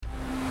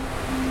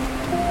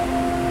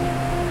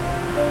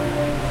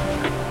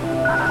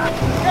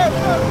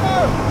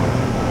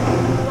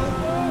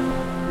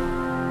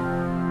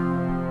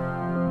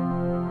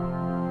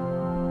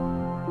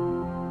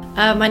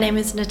My name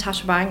is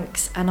Natasha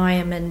Banks and I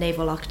am a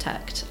naval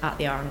architect at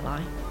the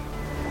RNLI.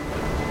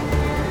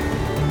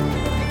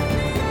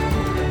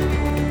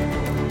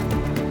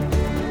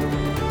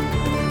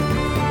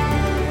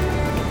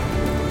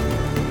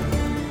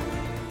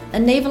 A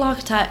naval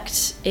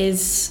architect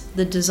is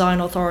the design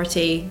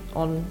authority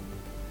on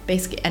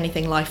basically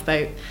anything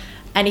lifeboat.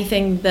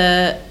 Anything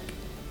that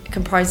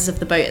comprises of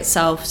the boat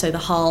itself, so the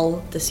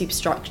hull, the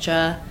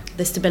superstructure,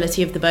 the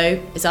stability of the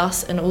boat is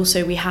us, and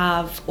also we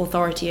have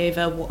authority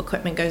over what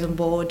equipment goes on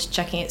board,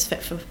 checking it's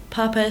fit for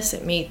purpose,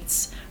 it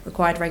meets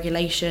required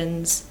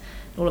regulations,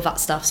 all of that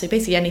stuff. So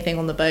basically anything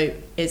on the boat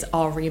is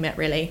our remit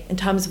really. In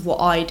terms of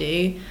what I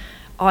do,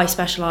 I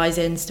specialise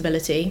in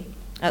stability.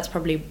 That's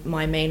probably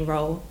my main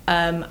role.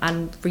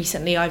 And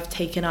recently I've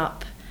taken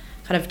up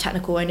kind of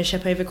technical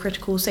ownership over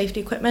critical safety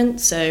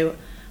equipment. So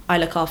I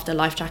look after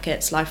life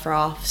jackets, life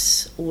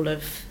rafts, all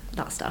of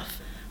that stuff.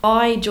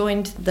 I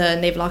joined the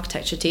naval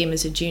architecture team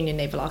as a junior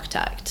naval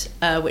architect,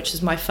 which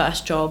was my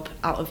first job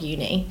out of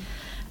uni.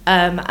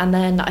 And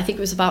then I think it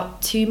was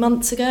about 2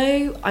 months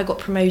ago, I got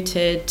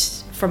promoted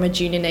from a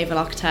junior naval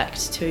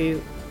architect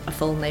to a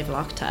full naval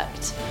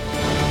architect.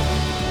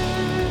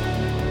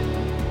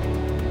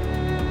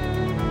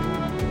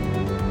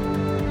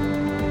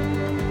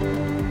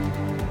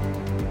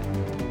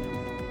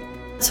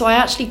 So I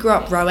actually grew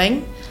up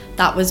rowing.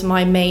 That was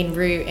my main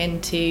route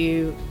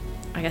into,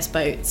 I guess,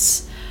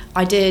 boats.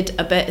 I did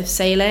a bit of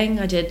sailing.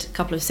 I did a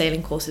couple of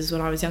sailing courses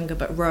when I was younger,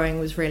 but rowing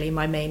was really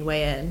my main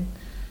way in.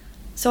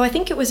 So I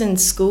think it was in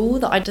school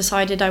that I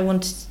decided I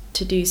wanted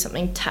to do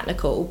something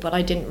technical, but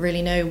I didn't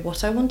really know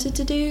what I wanted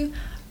to do.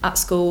 At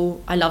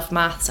school, I loved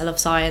maths, I loved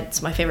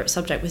science. My favourite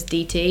subject was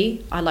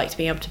DT. I liked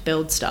being able to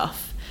build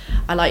stuff.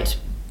 I liked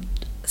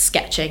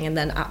sketching and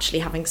then actually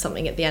having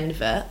something at the end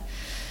of it.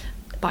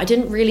 But I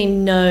didn't really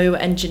know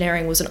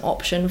engineering was an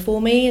option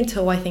for me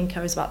until I think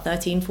I was about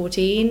 13,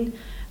 14,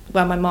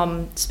 where my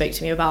mum spoke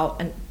to me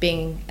about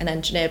being an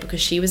engineer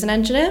because she was an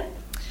engineer.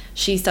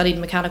 She studied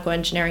mechanical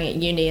engineering at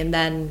uni and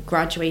then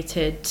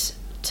graduated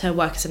to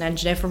work as an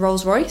engineer for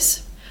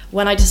Rolls-Royce.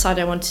 When I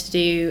decided I wanted to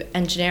do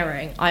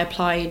engineering, I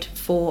applied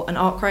for an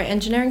Arkwright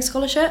engineering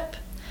scholarship.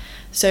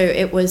 So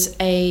it's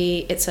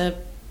a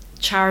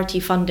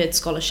charity-funded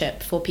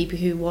scholarship for people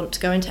who want to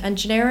go into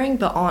engineering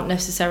but aren't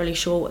necessarily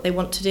sure what they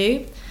want to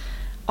do.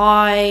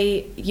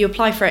 You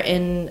apply for it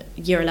in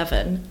year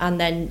 11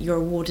 and then you're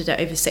awarded it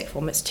over sixth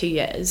form. It's 2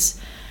 years,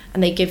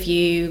 and they give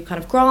you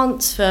kind of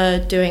grants for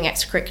doing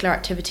extracurricular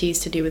activities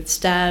to do with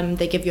STEM.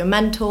 They give you a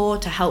mentor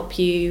to help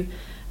you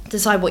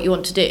decide what you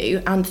want to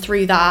do, and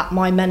through that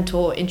my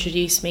mentor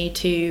introduced me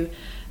to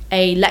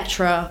a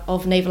lecturer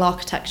of naval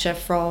architecture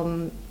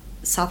from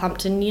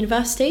Southampton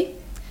University.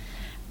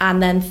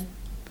 And then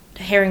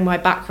hearing my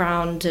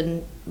background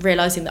and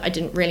realising that I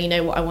didn't really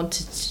know what I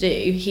wanted to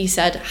do, he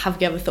said, have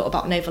you ever thought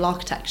about naval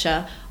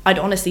architecture? I'd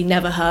honestly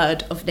never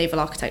heard of naval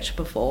architecture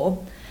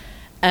before.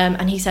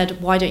 And he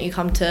said, why don't you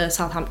come to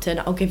Southampton?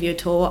 I'll give you a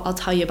tour, I'll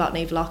tell you about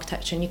naval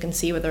architecture and you can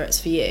see whether it's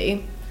for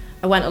you.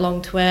 I went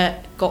along to it,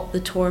 got the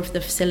tour of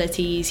the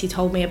facilities. He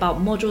told me about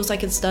modules I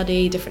could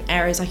study, different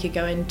areas I could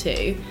go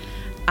into.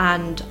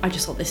 And I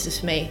just thought, this is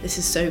for me. This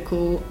is so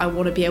cool. I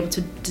want to be able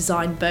to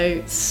design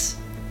boats.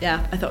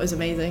 Yeah, I thought it was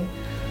amazing.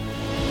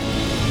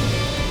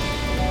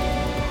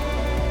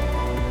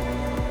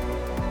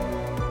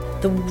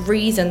 The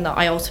reason that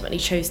I ultimately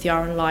chose the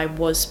RNLI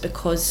was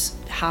because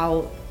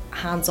how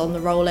hands-on the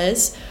role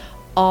is.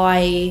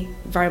 I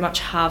very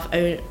much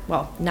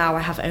now I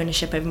have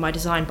ownership over my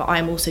design, but I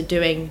am also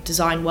doing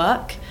design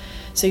work.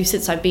 So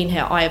since I've been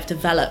here, I have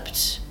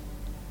developed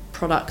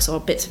products or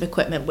bits of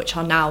equipment which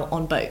are now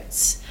on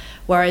boats.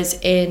 Whereas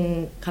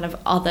in kind of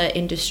other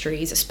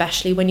industries,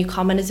 especially when you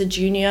come in as a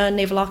junior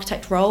naval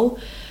architect role,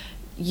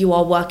 you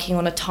are working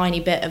on a tiny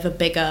bit of a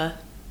bigger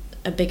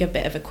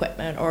bit of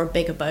equipment or a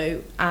bigger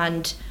boat,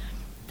 and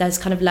there's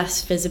kind of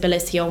less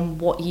visibility on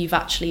what you've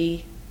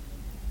actually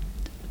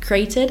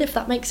created, if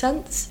that makes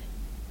sense.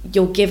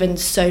 You're given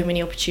so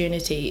many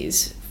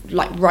opportunities,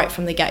 like right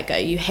from the get-go.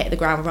 You hit the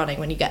ground running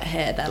when you get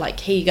here. They're like,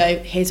 here you go,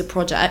 here's a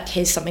project,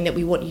 here's something that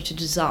we want you to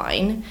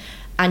design.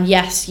 And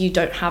yes, you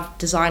don't have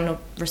design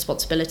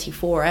responsibility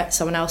for it,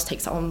 someone else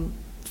takes it on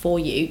for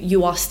you.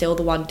 You are still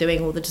the one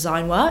doing all the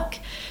design work.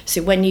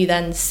 So when you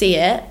then see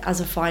it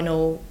as a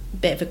final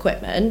bit of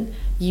equipment,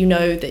 you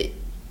know that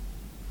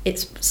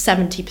it's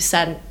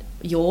 70%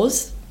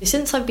 yours.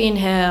 Since I've been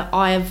here,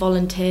 I have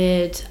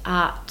volunteered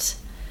at,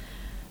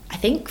 I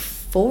think,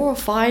 4 or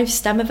 5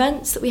 STEM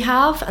events that we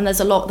have, and there's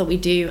a lot that we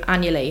do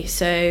annually.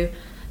 So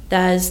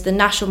there's the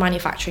National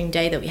Manufacturing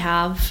Day that we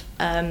have,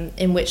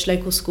 in which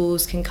local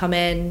schools can come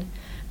in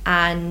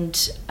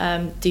and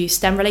do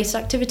STEM-related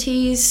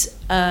activities.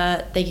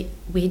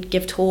 We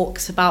give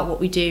talks about what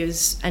we do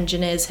as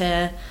engineers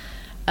here.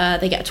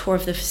 They get a tour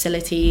of the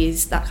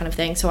facilities, that kind of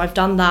thing. So I've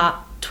done that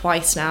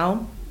twice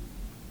now.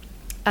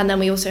 And then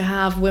we also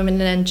have Women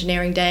in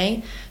Engineering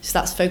Day. So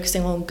that's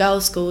focusing on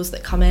girls' schools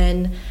that come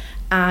in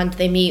and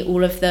they meet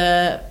all of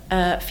the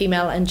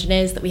female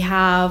engineers that we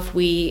have.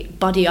 We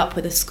buddy up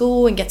with a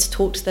school and get to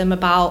talk to them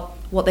about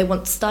what they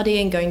want to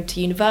study and going to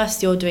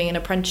university or doing an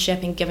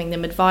apprenticeship, and giving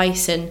them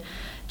advice and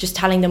just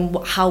telling them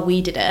how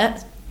we did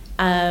it.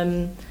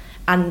 And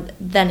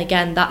then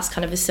again, that's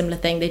kind of a similar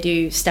thing. They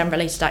do STEM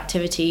related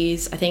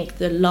activities. I think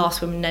the last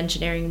Women in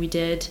Engineering we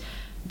did,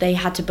 they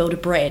had to build a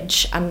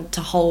bridge and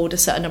to hold a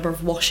certain number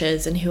of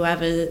washers, and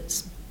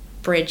whoever's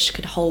bridge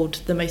could hold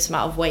the most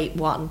amount of weight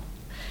won.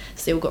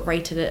 So they all got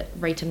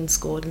rated and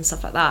scored and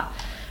stuff like that.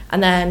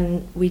 And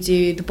then we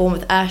do the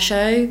Bournemouth Air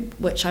Show,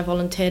 which I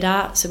volunteered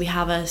at. So we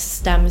have a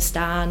STEM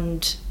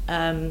stand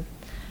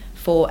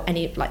for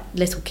any, like,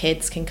 little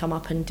kids can come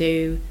up and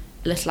do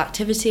a little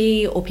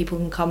activity, or people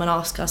can come and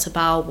ask us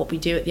about what we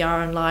do at the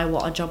RNLI,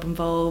 what our job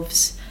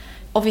involves.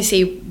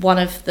 Obviously, one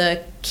of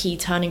the key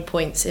turning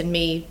points in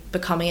me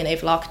becoming a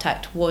naval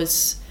architect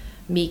was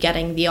me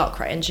getting the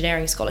Arkwright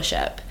Engineering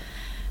Scholarship.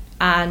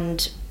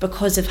 And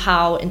because of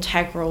how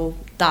integral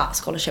that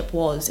scholarship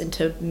was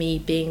into me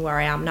being where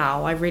I am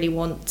now, I really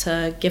want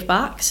to give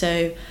back.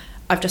 So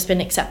I've just been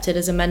accepted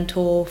as a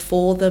mentor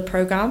for the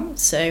programme.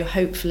 So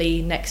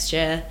hopefully next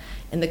year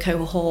in the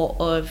cohort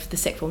of the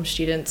sixth form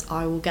students,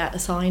 I will get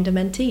assigned a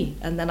mentee,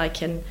 and then I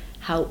can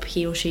help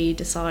he or she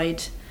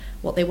decide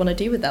what they want to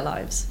do with their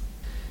lives.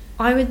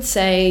 I would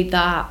say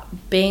that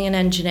being an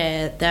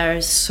engineer, there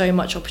is so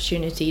much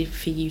opportunity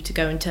for you to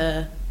go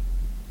into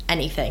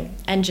anything.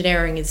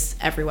 Engineering is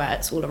everywhere,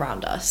 it's all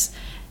around us.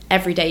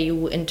 Every day you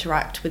will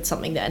interact with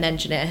something that an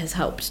engineer has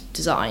helped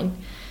design.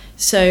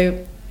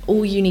 So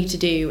all you need to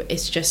do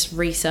is just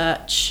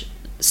research,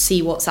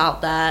 see what's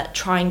out there,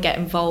 try and get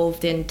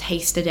involved in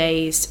taster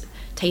days,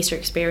 taster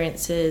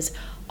experiences,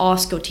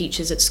 ask your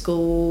teachers at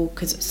school,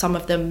 because some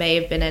of them may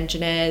have been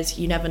engineers,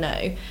 you never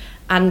know.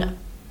 And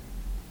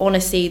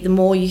honestly, the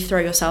more you throw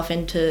yourself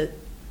into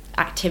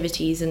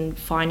activities and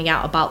finding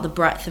out about the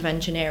breadth of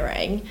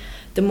engineering,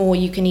 the more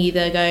you can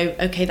either go,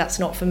 okay, that's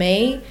not for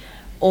me,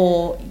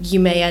 or you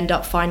may end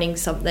up finding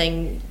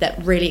something that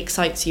really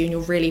excites you and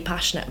you're really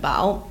passionate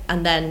about,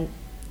 and then,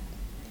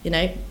 you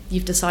know,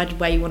 you've decided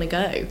where you want to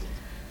go.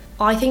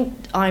 I think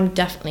I'm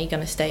definitely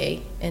going to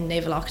stay in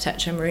naval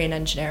architecture and marine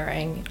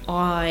engineering.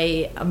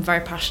 I am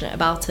very passionate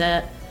about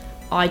it.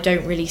 I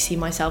don't really see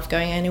myself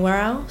going anywhere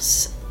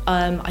else.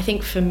 I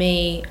think for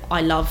me,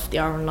 I love the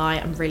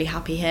RNLI. I'm really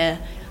happy here.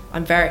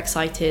 I'm very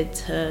excited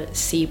to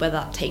see where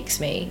that takes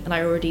me, and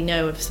I already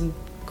know of some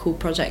cool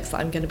projects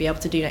that I'm going to be able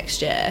to do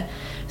next year.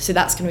 So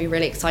that's going to be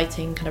really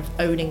exciting, kind of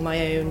owning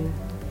my own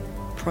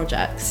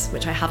projects,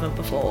 which I haven't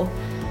before.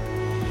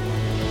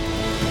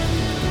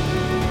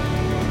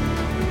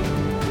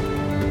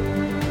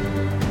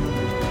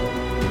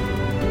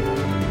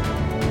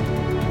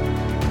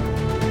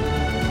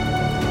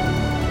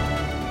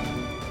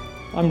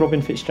 I'm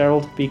Robin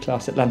Fitzgerald,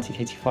 B-Class Atlantic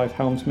 85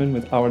 helmsman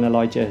with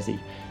RNLI Jersey,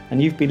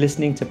 and you've been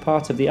listening to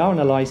part of the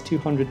RNLI's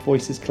 200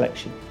 Voices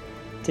collection.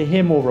 To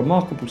hear more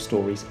remarkable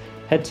stories,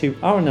 head to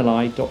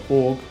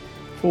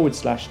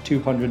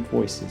rnli.org/200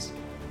 voices,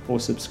 or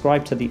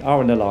subscribe to the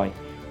RNLI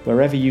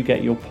wherever you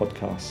get your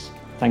podcasts.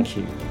 Thank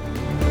you.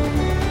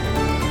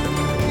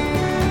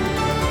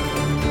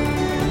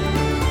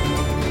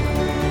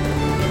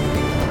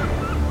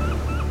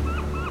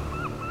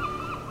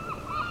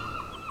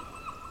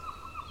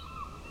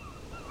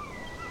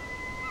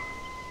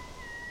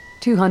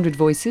 "200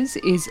 Voices"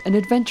 is an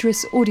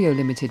adventurous audio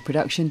limited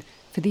production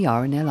for the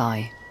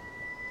RNLI.